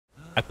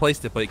I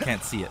placed it, but you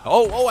can't see it.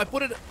 Oh, I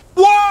put it.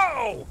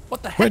 Whoa!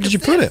 What the heck? Where did you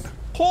put it?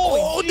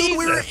 Holy dude,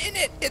 we were in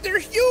it. They're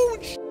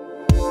huge.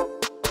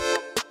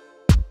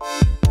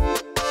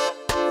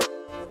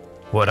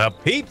 What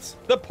up, peeps?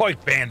 The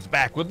Point Band's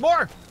back with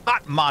more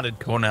hot modded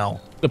Conan.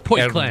 The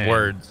Point Clan.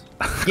 Words.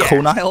 Yeah.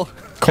 Conile?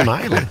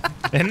 Conile.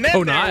 And then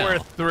Conile. there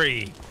were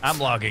 3. I'm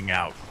logging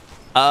out.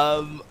 We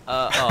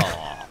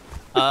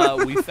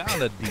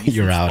found a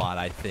decent spot,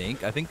 I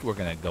think. I think we're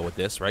gonna go with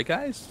this, right,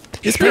 guys?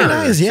 It's pretty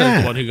nice, Says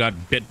yeah. the one who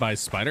got bit by a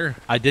spider.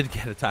 I did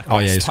get attacked. Oh,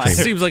 by yeah, a he's spider,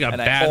 screaming. Seems like a and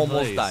bad I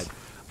almost place.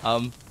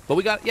 died. But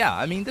we got, yeah.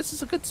 I mean, this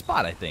is a good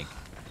spot, I think.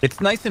 It's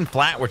nice and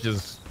flat, which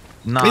is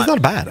not. It's not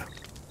bad.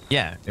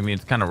 Yeah, I mean,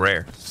 it's kind of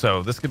rare.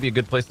 So this could be a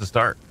good place to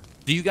start.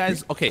 Do you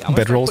guys? Okay, I'm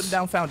gonna start Bedrolls. putting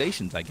down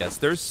foundations. I guess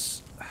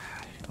there's.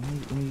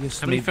 Let me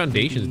just How many make-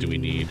 foundations do we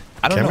need?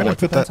 I don't Okay, I'm know. gonna It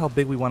put depends that- how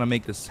big we want to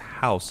make this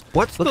house.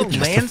 What's Look the at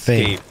these.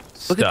 landscape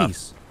Look stuff? at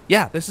these.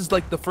 Yeah, this is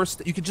like the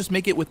first. You could just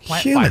make it with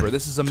plant Human fiber.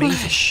 This is amazing.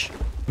 flesh.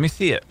 Let me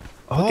see it.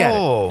 Look at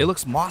it. It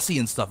looks mossy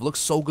and stuff. It looks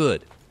so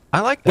good. I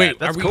like that. Wait,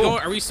 That's are we cool.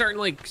 going? Are we starting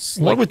like?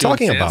 What are we doing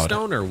talking about?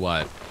 sandstone or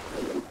what?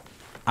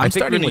 I think we're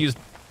starting gonna with use.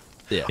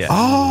 this. Yeah.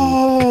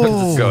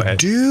 Oh, Go ahead.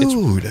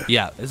 dude.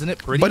 Yeah, isn't it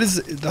pretty? But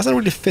it doesn't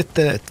really fit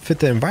the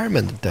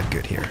environment that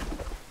good here.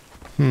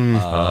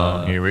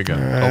 Here we go.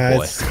 Oh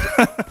boy.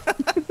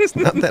 It's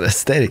not that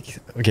aesthetic.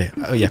 Okay.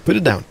 Oh yeah. Put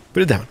it down.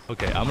 Put it down.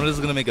 Okay, I'm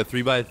just gonna make a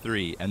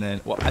 3x3, and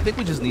then well, I think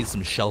we just need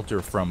some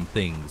shelter from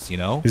things. You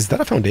know, Is that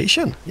a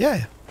foundation?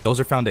 Yeah. those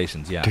are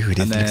foundations. Yeah. Dude, it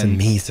and looks then,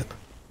 amazing.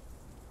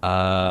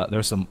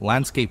 There's some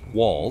landscape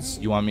walls.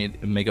 You want me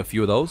to make a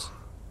few of those?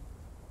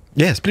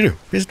 Yes, please do.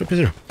 Please do. Please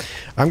do.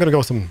 I'm gonna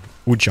go some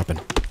wood chopping.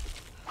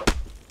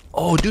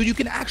 Oh, dude, you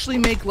can actually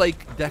make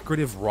like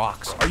decorative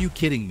rocks. Are you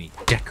kidding me?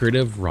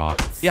 Decorative rock.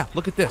 Yeah,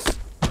 look at this.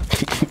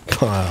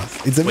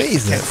 It's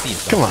amazing. can't see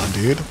it, Come on,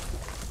 dude.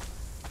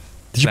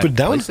 Did you put it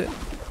down? Place it?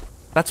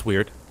 That's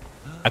weird.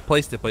 I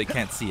placed it, but you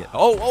can't see it.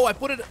 Oh, I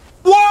put it.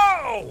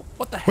 Whoa!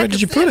 What the heck? Where did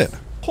is you put this? it?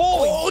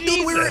 Oh,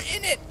 dude, we were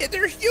in it.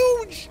 They're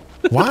huge.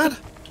 What?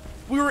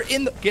 We were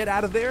in the. Get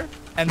out of there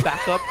and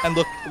back up and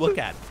look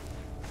at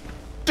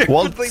it.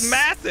 Well, It's like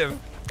massive.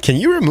 Can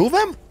you remove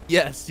them?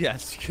 Yes, you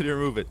can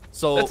remove it.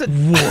 So That's a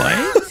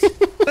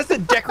what? That's a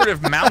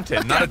decorative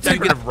mountain, not a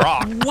decorative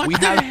rock. What We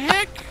the have-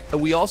 heck?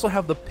 we also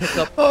have the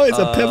pickup. Oh, it's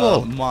a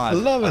pebble. Mod I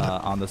love it.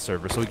 on the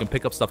server, so we can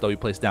pick up stuff that we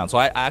place down. So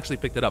I actually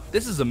picked it up.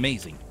 This is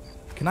amazing.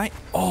 Can I?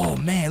 Oh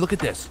man, look at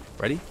this.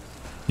 Ready?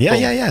 Yeah,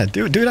 Boom. yeah.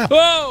 Do it up.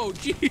 Oh,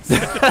 jeez.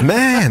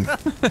 Man,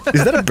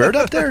 is that a bird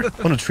up there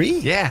on a tree?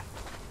 Yeah.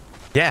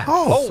 Yeah.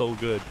 Oh, So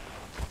good.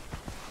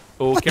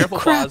 Oh, What the careful,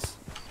 crap? Boz.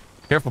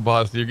 Careful,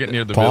 boss. You're getting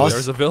near the Pause. village.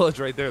 There's a village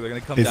right there. They're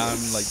gonna come It's down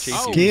and like chase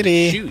you.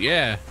 Skitty. Shoot,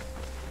 yeah.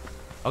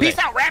 Okay. Peace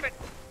out, rabbit.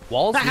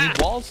 Walls? We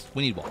need walls?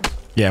 We need walls.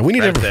 yeah. We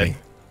need That's everything.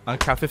 I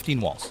craft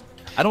 15 walls.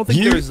 I don't think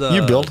You there's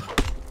you build.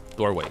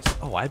 doorways.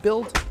 Oh, I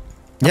build?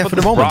 Yeah, about for the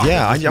this moment. rock?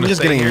 Yeah, Is this I'm gonna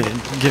just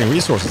stay getting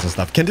resources and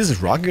stuff. Can this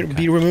rock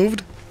be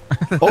removed?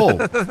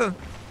 Oh.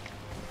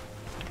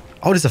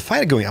 Oh, there's a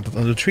fire going up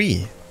on the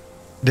tree.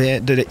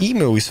 The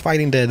emu is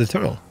fighting the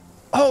turtle.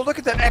 Oh, look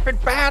at that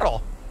epic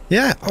battle.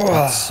 Yeah. Oh.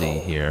 Let's see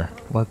here.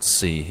 Let's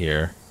see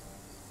here.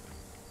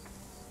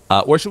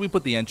 Where should we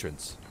put the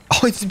entrance?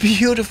 Oh, it's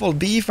beautiful,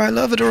 beef. I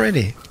love it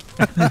already.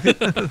 I'm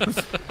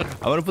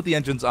gonna put the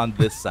entrance on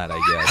this side, I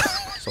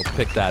guess. So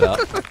pick that up.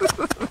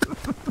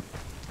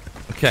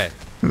 Okay.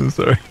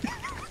 Sorry.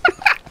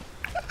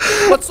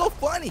 What's so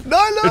funny? No,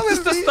 I love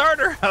It's just a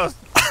starter house.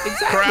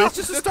 Exactly. It's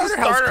just a It's starter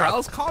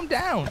house, Keralis. Calm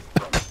down.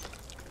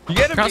 You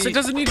gotta Krause, be. it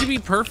doesn't need to be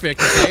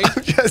perfect, okay?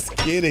 I'm just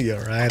kidding, all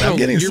right? No, I'm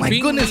getting. you're My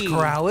being goodness, mean.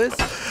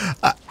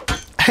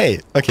 Keralis. Hey,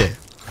 okay.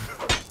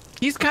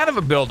 He's kind of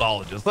a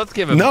buildologist. Let's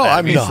give him. No, that.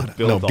 I'm He's not.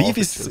 a No, build beef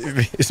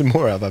is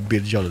more of a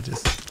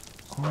biologist.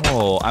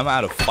 Oh, I'm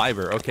out of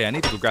fiber. Okay, I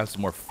need to go grab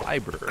some more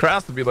fiber.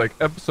 Kraus would be like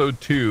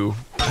Ep.02.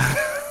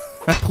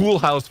 Pool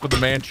house for the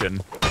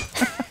mansion.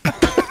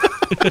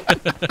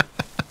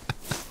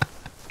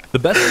 The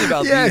best thing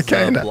about Yeah, these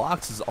kinda.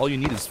 blocks is all you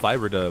need is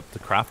fiber to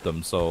craft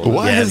them. So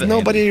Why Yeah, has the-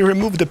 nobody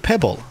removed the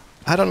pebble?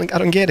 I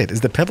don't get it.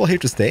 Is the pebble here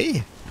to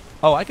stay?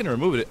 Oh, I can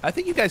remove it. I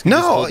think you guys can.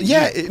 just No, hold it.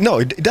 yeah, it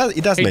does.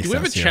 It does Hey, make do we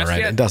have a sense here, chest right?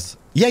 yet? It does.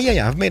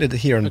 Yeah. I've made it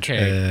here on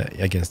Okay.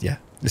 against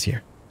this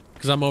year.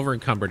 Because I'm over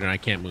encumbered and I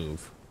can't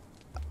move.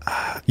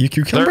 You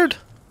cucumbered?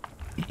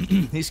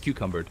 He's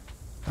cucumbered.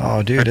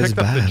 Oh, dude, I that's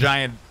picked up the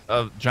bad.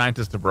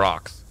 giantest of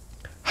rocks.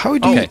 How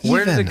do you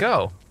Where even? did it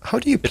go? How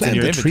do you in plant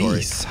your the inventory.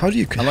 trees? How do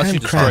you Unless you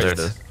handcraft? destroy There it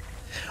is.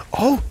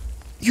 Oh,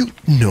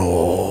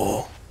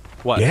 no.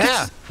 What?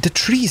 Yeah. The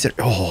trees are.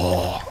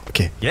 Oh,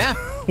 okay. Yeah.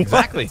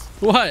 Exactly.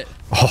 What?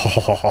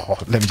 Oh,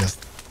 let me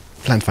just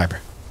plant fiber.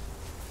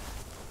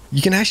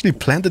 You can actually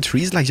plant the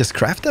trees, like just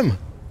craft them.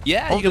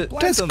 Yeah, you can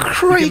plant That's them.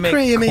 cray make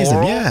cray amazing.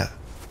 coral. Yeah.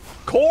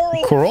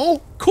 Coral.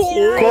 Coral?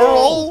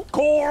 Coral.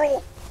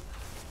 Coral.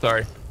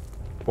 Sorry.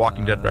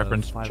 Walking Dead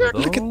reference. Five Sure, of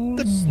look at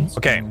those. the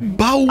Okay.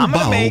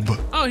 baobab.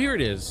 Oh, here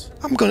it is.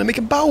 I'm gonna make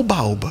a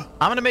baobab.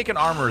 I'm gonna make an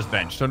armorer's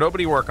bench, so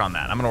nobody work on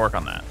that. I'm gonna work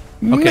on that.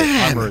 Okay,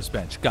 Man, armorer's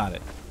bench. Got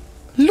it.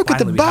 look at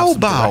the Finally, we have some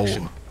baobab.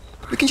 direction.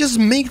 We can just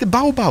make the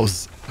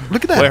baobabs.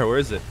 Look at that. Where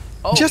is it?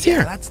 Oh, Just yeah,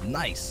 here. That's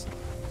nice.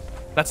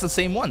 That's the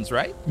same ones,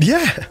 right?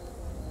 Yeah.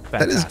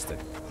 That is Fantastic.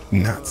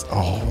 nuts.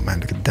 Oh man,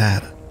 look at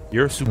that.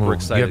 You're super Whoa,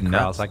 excited, you have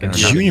Kraus. nuts I can and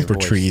hear it in your Juniper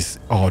voice. trees.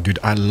 Oh, dude,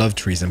 I love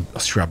trees and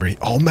shrubbery.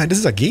 Oh man, this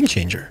is a game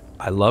changer.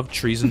 I love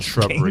trees and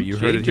shrubbery. You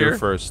heard it here changer.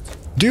 first.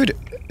 Dude,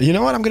 you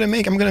know what I'm gonna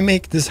make? I'm gonna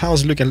make this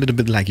house look a little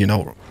bit like, you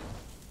know,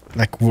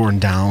 like worn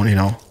down, you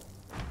know?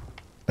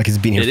 Like it's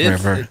been here It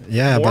is. forever.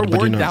 Yeah, more but you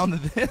worn know. down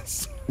than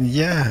this.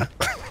 Yeah.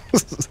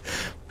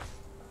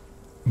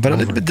 But a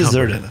little bit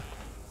deserted.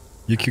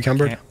 You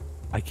cucumbered?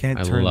 I can't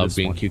I turn love this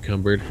being one.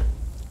 cucumbered.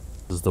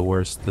 This is the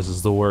worst. This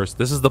is the worst.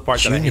 This is the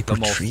part that I hate the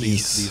Juniper most. trees.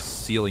 These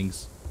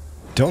ceilings.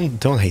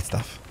 Don't hate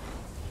stuff.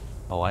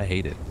 Oh, I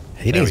hate it.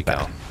 Hating There is we go.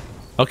 bad.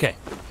 Okay,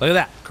 look at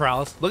that,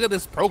 Keralis. Look at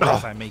this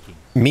progress I'm making.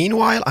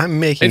 Meanwhile, I'm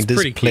making It's this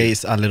pretty cute.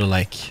 place a little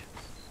like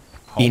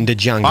in the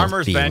jungle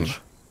Armor's theme. bench.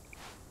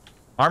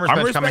 Armor's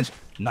Armor's bench coming. bench.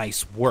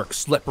 Nice work,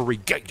 slippery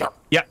gator.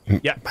 Yeah,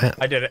 yeah, Man.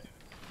 I did it.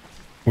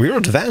 We're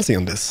advancing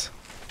on this.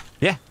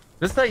 Yeah,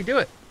 this is how you do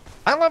it.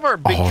 I love our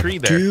big Oh, tree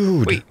there.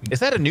 dude. Wait, is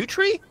that a new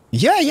tree?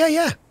 Yeah.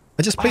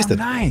 I just placed it.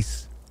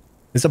 Nice.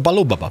 It's a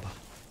balobabab.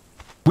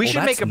 We Oh, should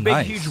that's make a big,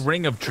 nice. huge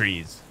ring of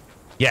trees.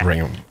 Yeah.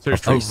 Ring of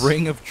Seriously. trees. A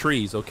ring of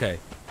trees. Okay.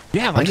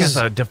 Yeah, like just-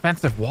 as a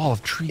defensive wall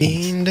of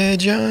trees. In the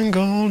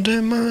jungle,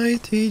 the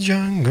mighty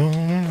jungle.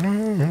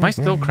 Am I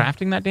still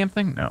crafting that damn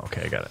thing? No,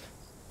 okay, I got it.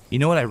 You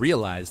know what I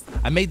realized?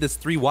 I made this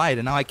 3 wide,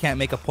 and now I can't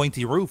make a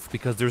pointy roof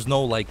because there's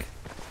no like.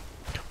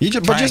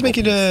 But just make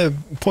it a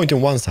point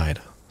on one side,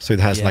 so it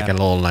has like a Yeah.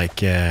 little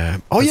like.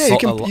 Oh A yeah, so- you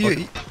can. a lo-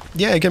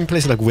 You can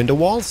place it like window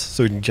walls,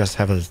 so you just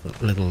have a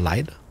little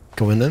light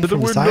going in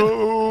from the side.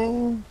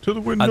 To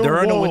the window. There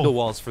are no wall. window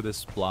walls for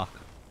this block.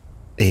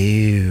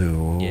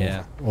 Ew.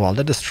 Yeah. Well,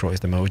 that destroys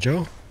the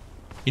mojo.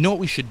 You know what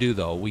we should do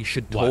though? We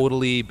should What?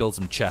 totally build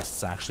some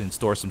chests actually and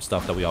store some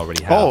stuff that we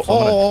already have. Oh, So I'm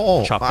gonna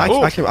oh. chop I,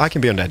 that. I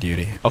can be on that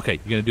duty. Okay,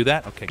 you gonna do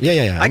that? Okay.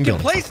 Yeah. I I'm can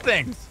building place stuff.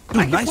 things. I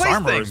Dude, can nice place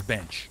armorer's things.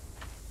 bench.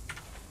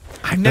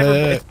 I've never. Uh,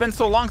 It's been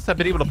so long since I've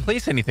been able to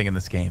place anything in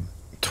this game.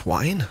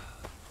 Twine.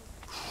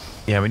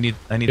 Yeah, we need.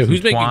 I need Yo, some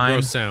who's making twine.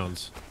 gross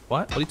sounds?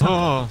 What? What are you talking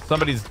about?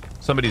 Oh,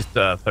 somebody's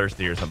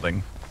thirsty or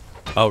something.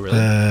 Oh, really?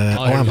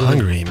 I'm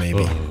hungry,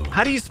 maybe.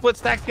 How do you split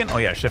stacks again? Oh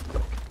yeah, shift.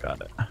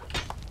 Got it.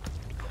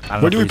 I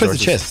don't Where know do we if place the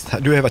resources-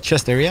 chest? Do we have a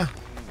chest area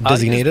You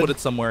designated? just put it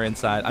somewhere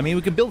inside. I mean,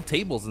 we could build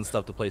tables and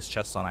stuff to place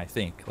chests on. I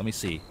think. Let me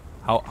see.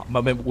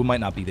 We might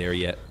not be there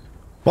yet.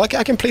 Well,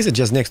 I can place it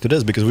just next to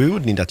this because we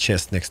would need a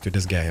chest next to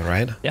this guy,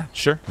 right? Yeah,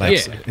 sure.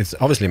 Like, Yeah. it's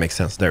obviously makes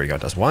sense. There we go.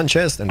 That's one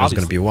chest, and there's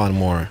going to be one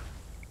more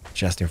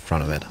chest in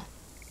front of it.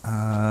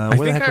 I where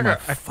the think heck are my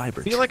I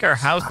fiber feel like our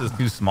house is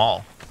too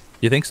small.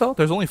 You think so?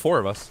 There's only 4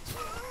 of us.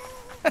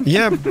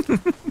 Yeah,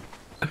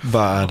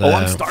 but Oh,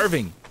 I'm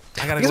starving.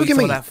 I gotta guess go we eat can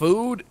some of make- that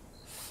food.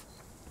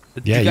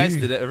 Did Yeah, you guys?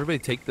 you- Did everybody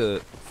take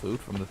the food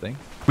from the thing?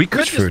 We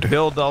could Which just food?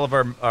 build all of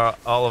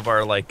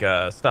our like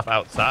stuff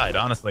outside,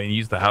 honestly, and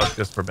use the house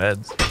just for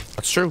beds.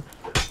 That's true.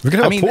 we can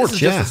have I mean, a porch. this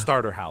is Yeah, just a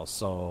starter house,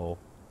 so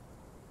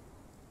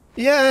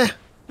yeah.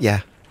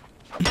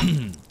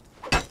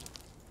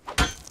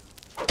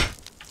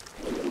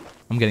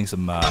 I'm getting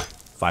some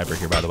fiber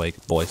here, by the way,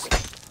 boys.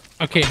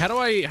 Okay, how do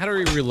I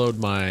reload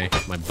my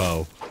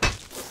bow?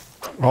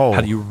 Oh,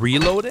 How do you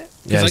reload it?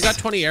 Because yes. I got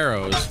 20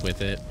 arrows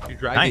with it. You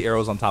drag Nice. the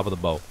arrows on top of the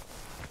bow.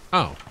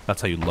 Oh,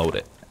 That's how you load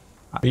it.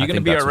 Are you gonna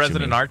be a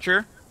resident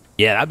archer?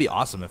 Yeah, that'd be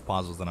awesome if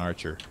Paz was an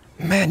archer.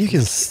 Man, you can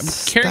carrying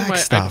stack my. I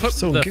stuff put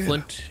so the good.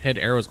 flint head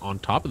arrows on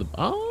top of the.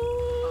 Oh.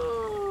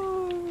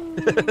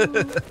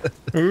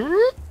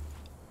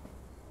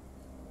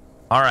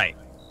 All right.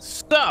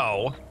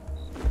 So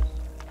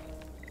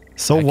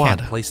So I what?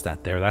 can't place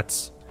that there.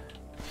 That's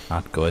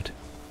not good.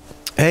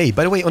 Hey,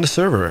 by the way, on the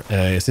server,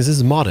 since this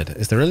is modded,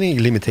 is there any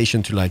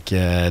limitation to like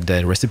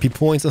the recipe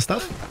points and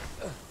stuff?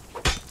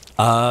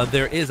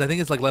 There is. I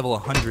think it's like level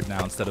 100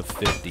 now instead of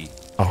 50.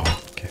 Oh,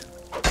 okay.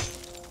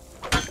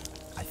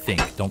 I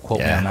think. Don't quote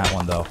me Yeah. on that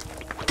one though.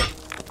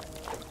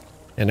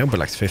 Yeah, no, but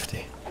like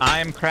 50.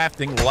 I'm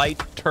crafting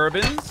light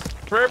turbines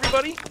for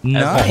everybody.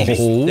 Nice.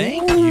 Oh.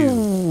 Thank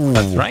you.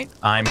 That's right.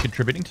 I'm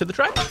contributing to the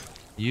tribe.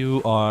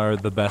 You are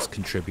the best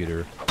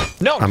contributor.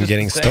 No, I'm just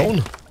getting to say-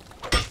 stone.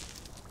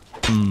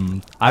 I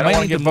don't might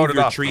wanna need get to move voted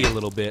your off. tree a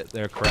little bit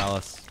there,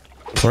 Keralis.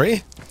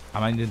 Sorry? I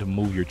might need to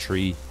move your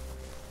tree.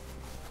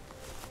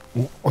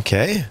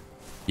 Okay.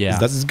 Yeah.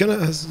 That's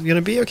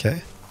gonna be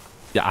okay.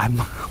 Yeah,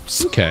 I'm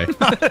Okay.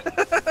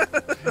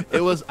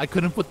 It was I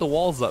couldn't put the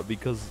walls up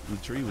because the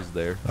tree was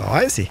there. Oh,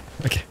 I see.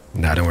 Okay.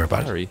 No, don't worry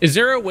about it. Sorry. Is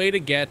there a way to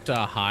get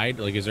hide?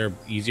 Like, is there an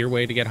easier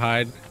way to get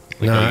hide?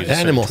 Like, No, do you use a certain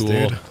animals, tool?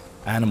 dude.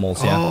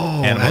 Animals, yeah.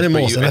 Oh, Animals,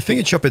 animals. but you- And I I think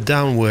you chop it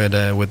down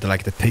with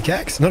like the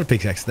pickaxe. Not a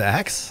pickaxe, the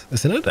axe,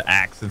 isn't it? The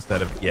axe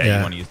instead of Yeah.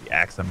 you want to use the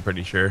axe. I'm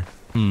pretty sure.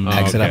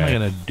 Axe it How up. am I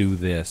gonna do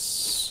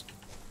this?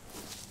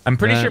 I'm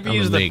pretty That sure if you I'm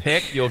use gonna the make.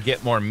 pick, you'll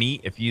get more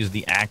meat. If you use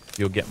the axe,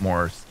 you'll get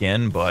more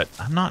skin. But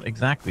I'm not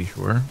exactly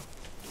sure.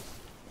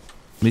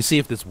 Let me see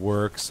if this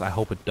works. I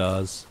hope it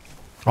does.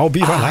 Oh,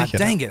 beef, I like it.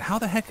 Dang it! How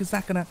the heck is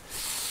that gonna?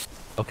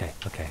 Okay,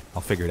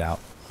 I'll figure it out.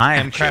 I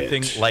am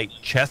crafting light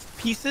chest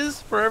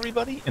pieces for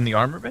everybody in the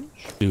armor bench.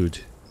 Dude,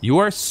 you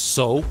are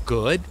so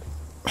good.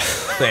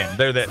 Sam,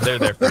 they're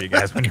there for you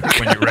guys when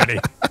you're ready.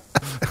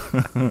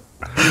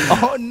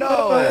 Oh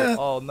no!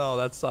 Oh no,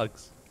 that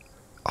sucks.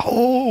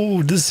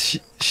 Oh, this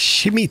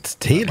Shimmy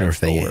Taylor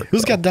thing.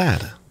 Who's got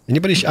that?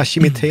 Anybody a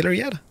Shimmy Taylor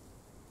yet?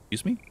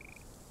 Excuse me?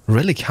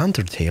 Relic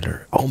Hunter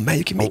Taylor. Oh man,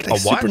 you can make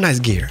like what? super nice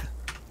gear.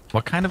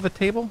 What kind of a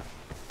table?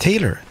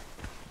 Taylor.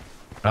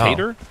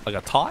 Tater? Like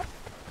a tot?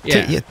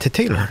 Yeah,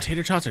 Taylor.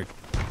 Tater tots are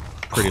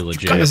pretty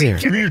legit. Come here.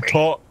 Give me your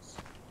top.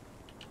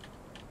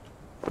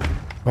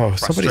 Oh, somebody's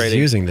Frustrating.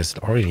 using this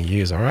already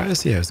used. Alright,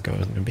 let's see how it's going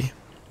to be.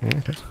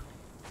 Okay.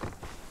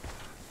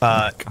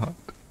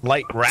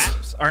 Light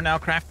wraps are now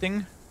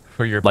crafting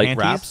for your Light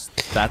panties.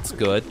 wraps? That's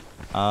good.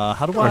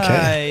 How do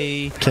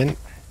Okay. I... Can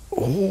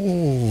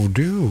oh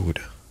dude.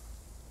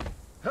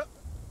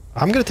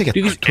 I'm gonna take a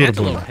Dude, these tour of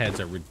antelope the heads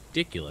are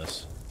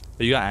ridiculous.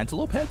 You got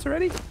antelope heads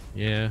already?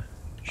 Yeah.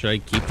 Should I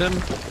keep them?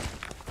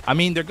 I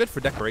mean, they're good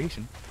for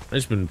decoration. I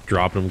just been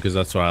dropping them because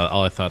that's what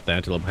all I thought the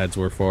antelope heads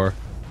were for.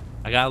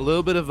 I got a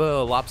little bit of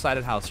a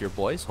lopsided house here,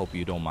 boys. Hope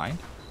you don't mind.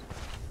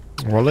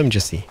 Well, let me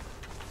just see.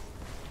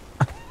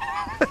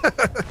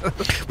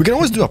 We can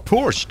always do a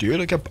porch, dude.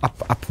 Like a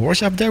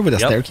porch up there with a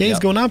staircase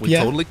going up. We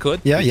totally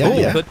could. Yeah, We yeah,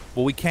 totally yeah. could.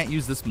 Well, we can't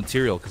use this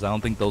material because I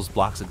don't think those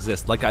blocks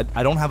exist. Like, I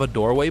don't have a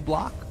doorway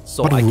block,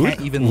 so But I wood?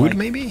 can't even, wood like...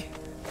 maybe?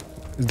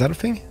 Is that a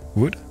thing?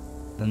 Wood?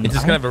 then It's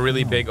just I gonna have don't a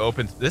really know. big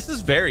open. This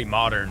is very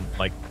modern,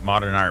 like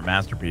modern art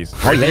masterpiece.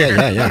 Oh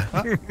yeah.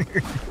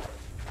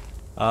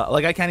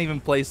 Like, I can't even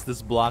place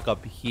this block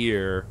up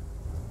here.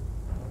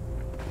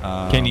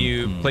 Can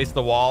you place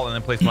the wall and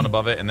then place one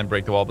above it and then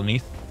break the wall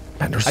beneath?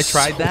 Man, there's I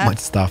tried so that. much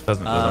stuff.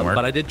 Doesn't work.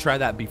 But I did try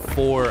that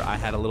before I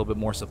had a little bit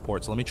more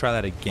support, so let me try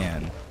that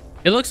again.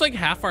 It looks like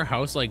half our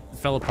house like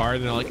fell apart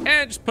and they're like,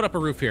 just put up a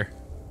roof here.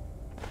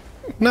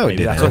 No, it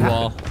Maybe that's didn't. what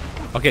Wall.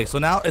 Okay, so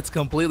now it's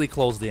completely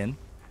closed in.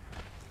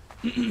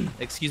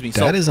 Excuse me.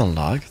 So That is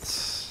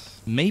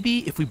unlocked.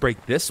 maybe if we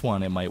break this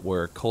one, it might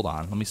work. Hold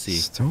on, let me see.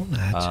 Stone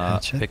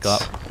hatchet. Pick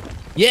up.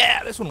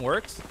 Yeah, this one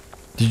works.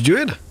 Did you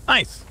do it?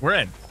 Nice, we're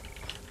in.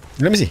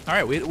 Let me see. All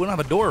right, we don't have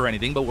a door or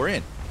anything, but we're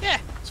in. Yeah,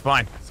 it's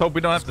fine. Let's hope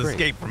we don't have to great.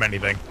 escape from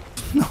anything,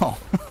 No.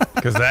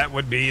 because that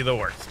would be the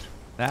worst.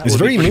 That It's would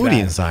be very pretty moody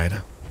bad.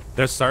 inside.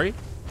 There's sorry?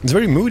 It's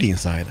very moody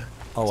inside.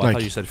 Oh, It's I like-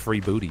 thought you said free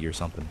booty or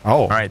something.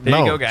 Oh, All right, there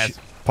you go, guys.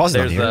 Pause it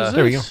There's here.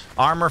 There we go.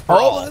 Armor for Oh,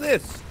 all. look at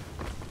this.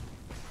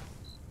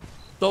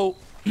 So,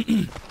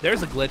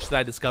 there's a glitch that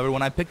I discovered.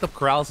 When I picked up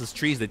Keralis'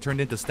 trees, they turned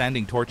into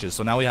standing torches.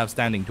 So now we have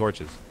standing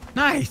torches.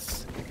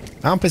 Nice.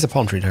 I'll place a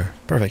palm tree there.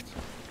 Perfect.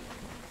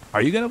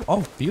 Are you gonna?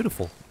 Oh,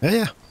 beautiful,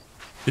 Yeah.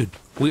 dude.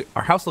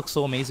 Our house looks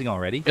so amazing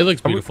already. It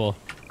looks beautiful.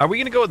 Are we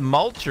gonna go with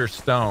mulch or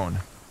stone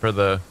for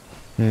the?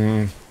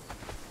 Here,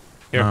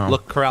 Oh.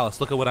 look, Keralis.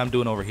 Look at what I'm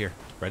doing over here.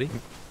 Ready?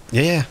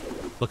 Yeah.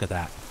 Look at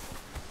that.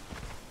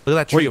 Look at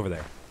that tree Wait. over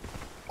there,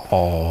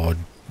 Oh,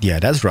 yeah,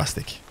 that's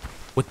rustic.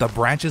 with the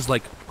branches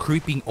like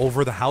creeping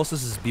over the house.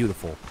 This is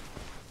beautiful.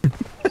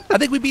 I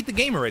think we beat the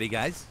game already,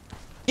 guys.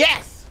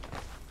 Yes.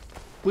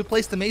 We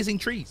placed amazing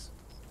trees.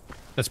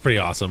 That's pretty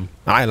awesome.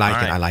 I like All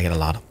it. right. I like it a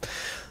lot.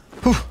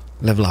 Whew.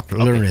 Level up.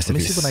 Learn let me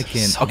recipes. see what I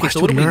can- So okay, much so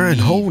to what do we learn. need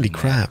Holy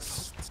crap.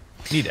 next?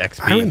 Need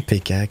XP. Iron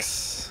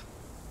pickaxe.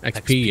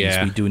 XP,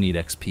 yeah. We do need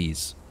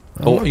XPs.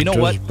 I Oh, like you know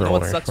what? this You know what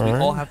building, sucks? We huh?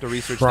 all have to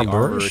research the Rubber,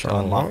 armor to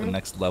unlock the so-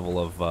 next level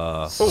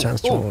of.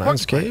 Sandstone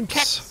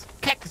landscapes.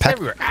 Cactus Pack-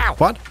 everywhere. Ow.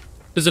 What?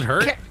 Does it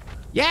hurt?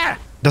 Yeah.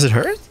 Does it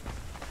hurt?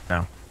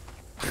 No.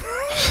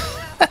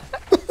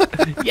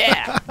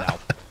 Yeah. No.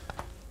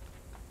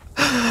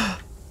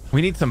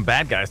 We need some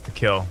bad guys to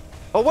kill.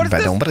 Oh, what is But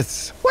this? no, but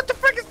it's What the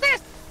frick is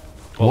this?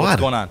 Well, What?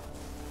 What's going on?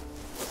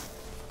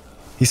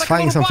 he's Like a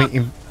fighting little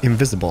something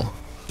invisible.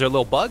 Is there a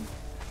little bug?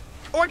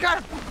 Oh, I got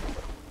a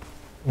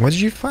What did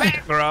you find?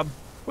 fat grub.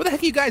 Where the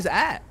heck are you guys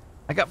at?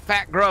 I got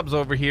fat grubs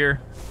over here.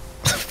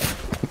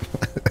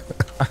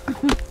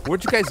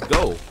 Where'd you guys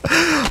go?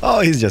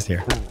 Oh, he's just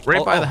here.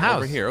 Right by the Over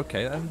house. here.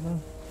 Okay.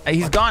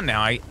 He's gone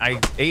now. I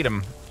ate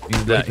him.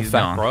 He's fat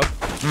gone. grub.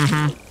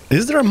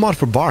 Is there a mod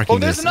for bark Oh,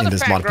 in there's this another mod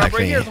fat grub pack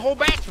right here. There's a thingy? whole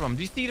batch of them.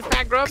 Do you see the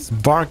fat grubs?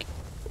 Bark.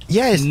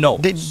 Yes. No.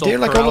 They're So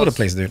like all over the Keralis-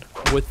 place, dude.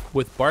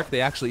 With bark, they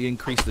actually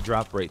increase the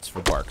drop rates for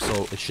bark,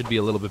 so it should be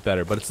a little bit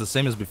better. But it's the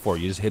same as before.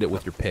 You just hit it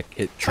with your pick.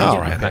 Hit trees All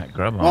with your right. pick.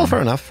 grub Well,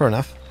 fair enough. Fair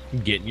enough.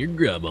 Getting your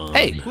grub on.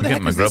 Hey, who the Get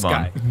heck my is this grub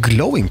on. guy?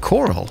 Glowing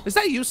coral. Is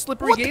that you,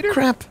 Slippery What the Gator?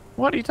 crap?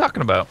 What are you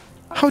talking about?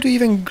 How do you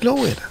even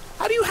glow it?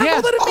 How do you have Yeah.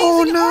 all that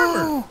Oh amazing no!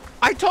 armor?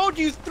 I told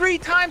you 3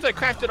 times I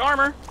crafted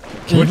armor,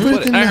 Can you put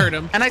put it in I there? heard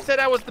him. and I said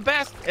I was the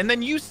best, and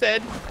then you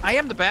said I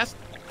am the best.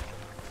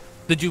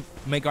 Did you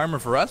make armor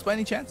for us by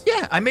any chance?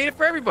 Yeah, I made it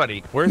for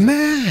everybody. Where is it?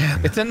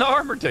 Man, It's in the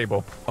armor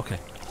table. Okay.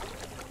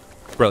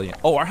 Brilliant.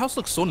 Oh, our house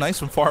looks so nice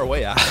from far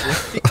away,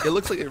 actually. It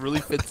looks like it really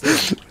fits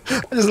in.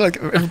 it's like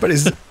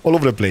everybody's all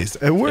over the place.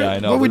 Where, Yeah, I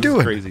know. what are we this is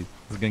doing? crazy.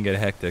 This is going to get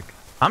hectic.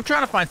 I'm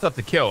trying to find stuff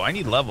to kill. I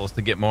need levels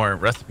to get more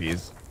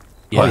recipes.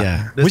 Oh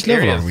yeah. This Which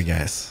level area are is we,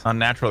 guys?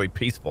 Unnaturally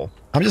peaceful.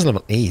 I'm just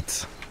level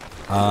 8.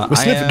 Well,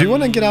 Slip, do you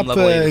want to get up,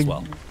 level 8 as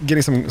well.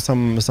 getting some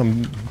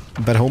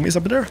bad homies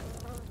up there?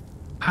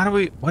 How do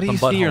we? What do you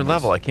see your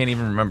level? I can't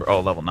even remember.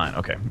 Oh, level 9.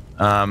 Okay.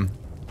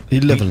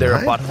 You level there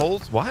 9? are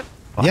buttholes. What?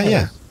 Buttholes?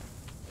 Yeah.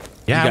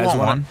 Yeah, I want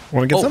one.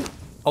 Want to get some?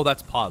 Oh,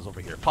 that's Pause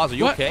over here. Pause, are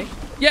you okay?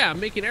 Yeah, I'm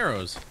making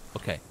arrows.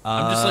 Okay.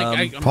 I'm just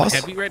like I'm Pause?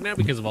 heavy right now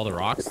because of all the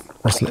rocks.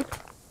 Or Slip?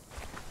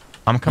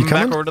 I'm coming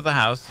back coming? over to the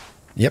house.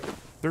 Yep.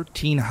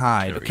 13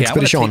 hide. Okay, I'm gonna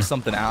Expedition. take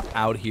something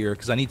out here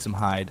because I need some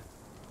hide.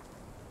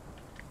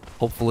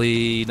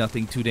 Hopefully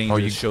nothing too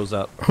dangerous shows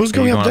up. Who's Are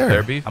you going up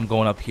there? Beef? I'm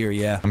going up here,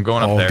 yeah. I'm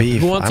going up there.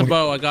 Beef. Who wants a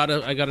bow? I got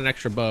an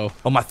extra bow.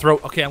 Oh, my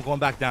throat. Okay, I'm going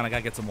back down. I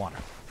gotta get some water.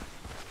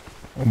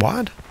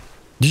 What?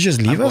 Did you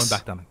just leave I'm us? going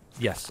back down.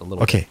 Yes, a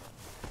little Okay.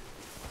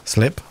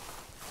 Slip?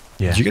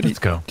 Yeah, Did you get let's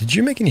go. Did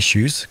you make any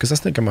shoes? Because I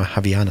think I'm a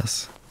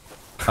Javianas.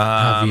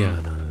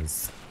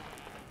 Javianas.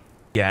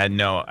 Yeah,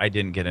 no, I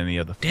didn't get any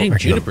of the Dang,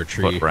 juniper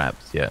tree. foot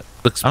wraps yet.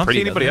 Looks I don't pretty,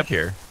 see anybody doesn't up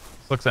here.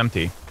 This looks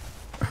empty.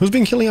 Who's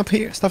been killing up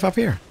here? Stuff up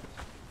here?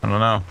 I don't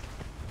know.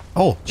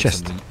 Oh,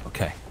 chest.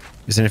 Okay.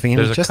 Is there anything in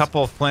the There's a chest?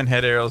 couple of flint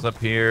head arrows up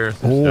here.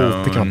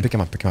 Oh, pick him stone. up, pick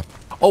him up, pick him up.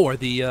 Oh, are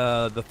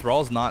the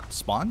thralls not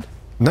spawned?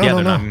 No, Yeah, no,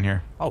 they're no. not in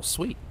here. Oh,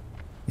 sweet.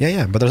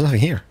 Yeah, but there's nothing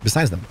here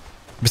besides them.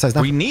 Besides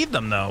that. We need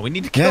them though. We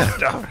need to kill Yeah.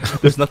 them.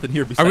 There's nothing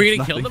here besides Are we gonna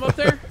nothing. kill them up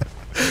there?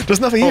 There's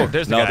nothing Oh, here.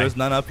 there's the No, guy. there's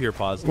none up here,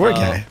 Pause. Where,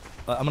 guy?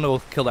 I'm gonna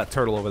go kill that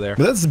turtle over there.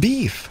 But that's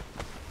beef.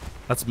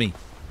 That's me.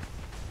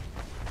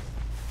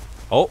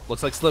 Oh,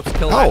 looks like Slip's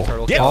killing that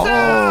turtle. Get Kill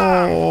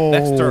that. Oh.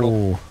 Next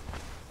turtle.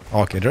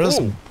 Okay, there's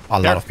a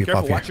lot of people Careful,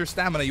 up here. watch your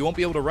stamina. You won't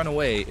be able to run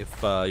away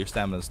if your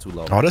stamina is too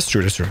low. Oh, that's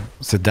true, that's true.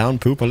 Sit down,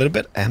 poop a little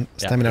bit, and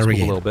stamina just move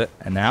regain. a little bit.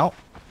 And now,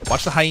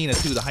 watch the hyena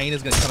too. The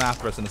hyena's gonna come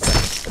after us in a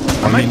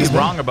second. I might be he's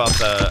wrong about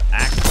the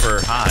axe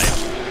for hide.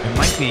 It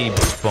might be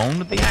bone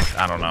with the axe.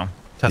 I don't know.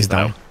 He's Test it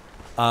out. down.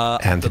 I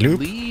Antelope.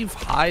 believe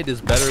hide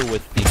is better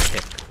with the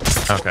kick.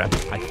 Okay.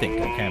 I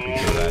think. I can't be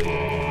sure of that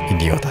either.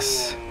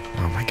 Idiotas.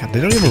 Oh my god, they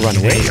don't even run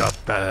away.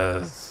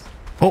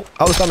 Oh,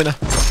 out of stamina.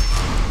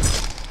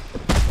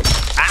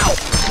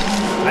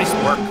 Ow! Nice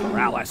work,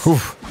 Keralis. Whew.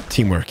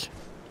 Teamwork.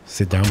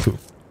 Sit down, poop.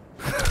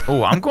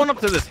 Oh, I'm going up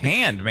to this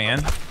hand,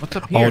 man. What's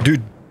up here? Oh,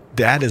 dude,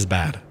 that is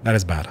bad. That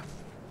is bad.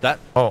 That.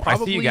 Oh, I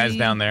see you guys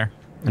down there.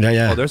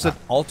 Yeah. Oh, there's an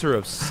altar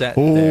of set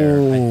there,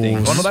 I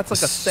think. Oh, no, that's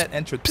like a set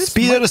entrance. This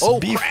Spears, oh,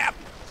 beef. crap.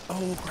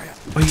 Oh, crap.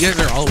 Oh, you guys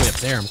are all the way up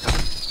there. I'm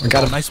coming. We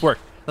got him. Nice work.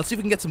 Let's see if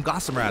we can get some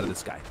gossamer out of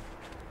this guy.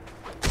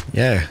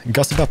 Yeah,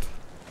 gossip up.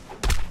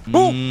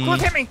 Ooh,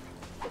 who's hit me?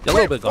 A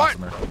little bit of what?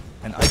 gossamer.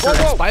 And ice and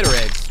spider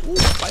eggs. Ooh,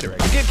 spider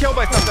eggs. Get killed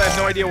by something. I have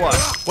no idea what.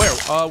 Where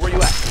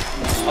you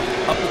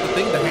at? Up with the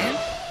thing, the hand?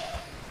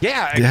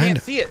 Yeah, I The can't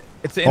hand. see it.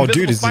 It's an Oh,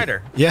 invisible dude, is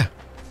spider. Yeah.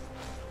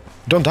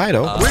 Don't die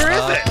though. Where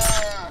is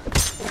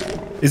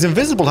it? It's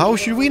invisible. How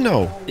should we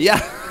know? Yeah.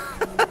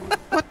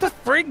 What the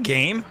frig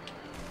game?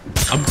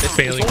 I'm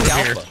failing only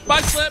over here. alpha.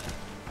 Bye, Slip.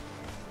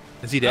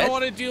 Is he I dead? don't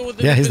want to deal with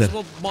the Yeah, he's dead.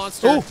 invisible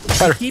monster. Oh, I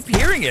spider. keep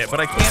hearing it, but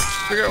I can't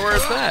figure out where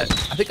it's at.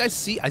 I think I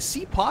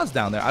see paws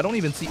down there. I don't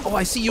even see. Oh,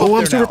 I see you. Oh, up I'm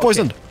there super now. Okay.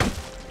 poisoned.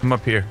 I'm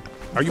up here.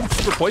 Are you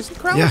super poisoned,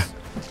 Keralis? Yeah.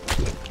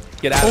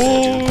 Get out of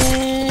there,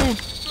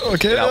 dude. Oh,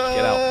 okay. Get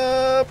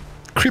out.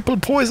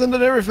 Crippled, poisoned,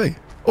 and everything.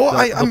 Oh,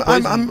 The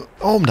poison-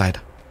 I'm dead.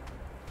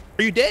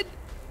 Are you dead?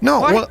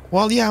 No, What?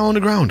 well, yeah, I'm on the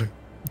ground.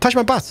 Touch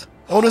my butt.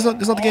 Oh, that's not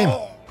the game.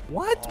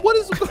 What? What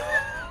is?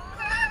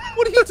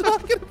 What are you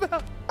talking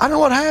about? I know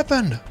what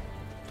happened.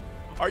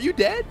 Are you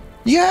dead?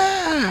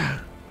 Yeah.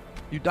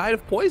 You died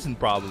of poison,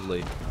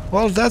 probably.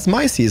 Well, that's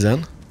my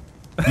season.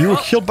 You were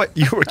killed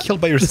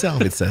by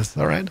yourself. It says.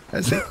 All right,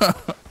 that's it.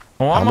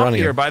 Well, I'm up running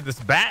here it. by this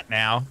bat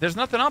now. There's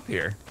nothing up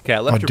here. Okay, I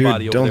left Oh, your dude,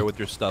 body over there don't- with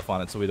your stuff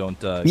on it, so we don't.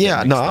 Yeah,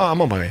 get no, mixed up.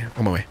 I'm on my way. I'm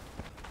on my way.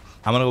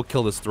 I'm gonna go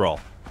kill this thrall.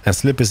 And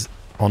Slip is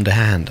on the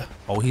hand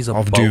Oh, he's a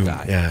of bow doom.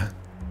 guy. Yeah.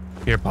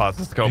 Here, pause.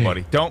 Let's go,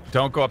 buddy. Don't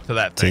go up to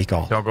that thing. Take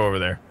off. Don't go over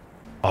there.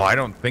 Oh, I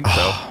don't think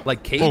so.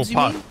 Like caves, you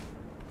pause. mean?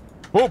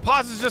 Oh,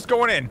 pause is just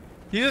going in.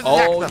 He just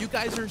Oh, attacked you us.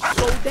 guys are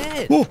so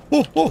dead. Oh,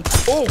 oh, oh,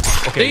 Oh,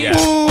 okay, yeah.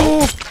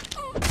 oh.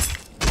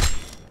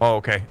 Oh,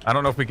 okay. I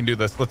don't know if we can do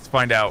this. Let's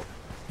find out.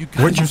 You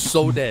guys are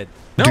so dead.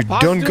 No, Dude,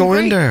 pause don't is go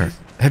doing in great. there.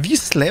 Have you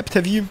slept?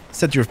 Have you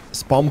set your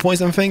spawn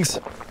points and things?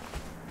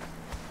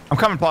 I'm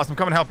coming, pause. I'm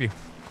coming to help you.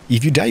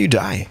 If you die, you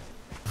die.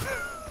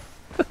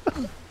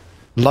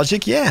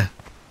 Logic, yeah.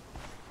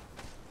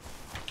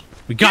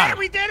 We got him.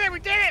 we did it. We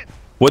did it.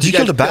 What Did you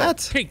kill the bat?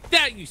 Take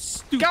that, you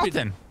stupid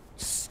Skeleton.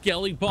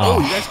 skelly ball. Oh,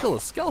 you guys killed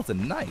a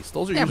skeleton. Nice.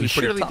 Those are Yeah, we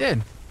usually pretty surely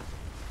tough.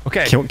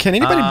 did. Okay. Can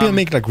anybody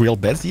make like real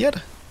beds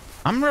yet?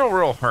 I'm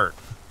real hurt.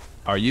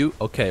 Are you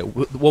okay?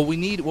 What we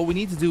need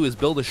to do is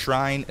build a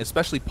shrine,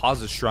 especially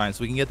Paz's shrine,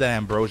 so we can get that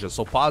ambrosia.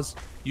 So Paz,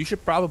 you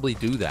should probably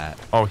do that.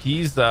 Oh,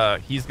 he's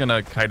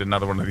gonna kite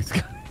another one of these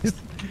guys.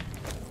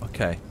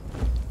 Okay.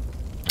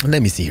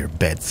 Let me see your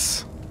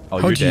beds. Oh,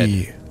 How'd you're dead.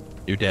 you-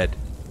 You're dead.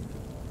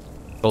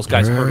 Those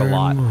guys hurt a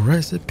lot.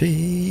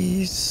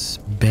 Recipes.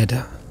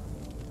 Better.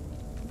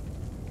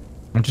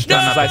 I'm just Just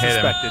trying as not I to hit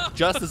him. suspected.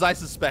 Just as I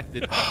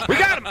suspected. We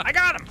got him. I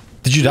got him.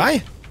 Did you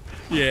die?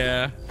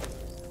 Yeah.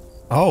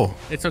 Oh.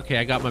 It's okay.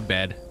 I got my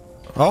bed.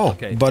 Oh,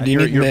 Okay, but you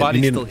need your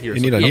body's still here.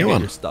 you need so a come new get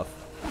one. Your stuff.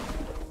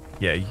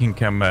 Yeah, you can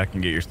come back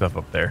and get your stuff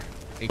up there.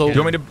 Hey, Do Ken.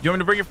 you want me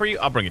to bring it for you?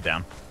 I'll bring it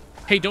down.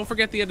 Hey, don't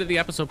forget the end of the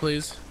episode,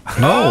 please.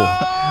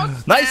 No.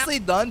 Nicely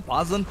done.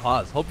 Pause and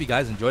pause. Hope you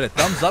guys enjoyed it.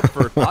 Thumbs up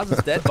for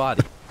Pauz's dead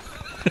body.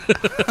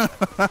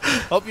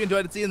 Hope you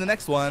enjoyed it. See you in the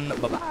next one.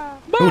 Bye-bye.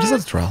 Oh, this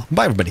is a trial.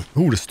 Bye, everybody.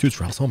 Oh, there's 2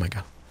 trials. Oh, my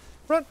God.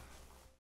 Run.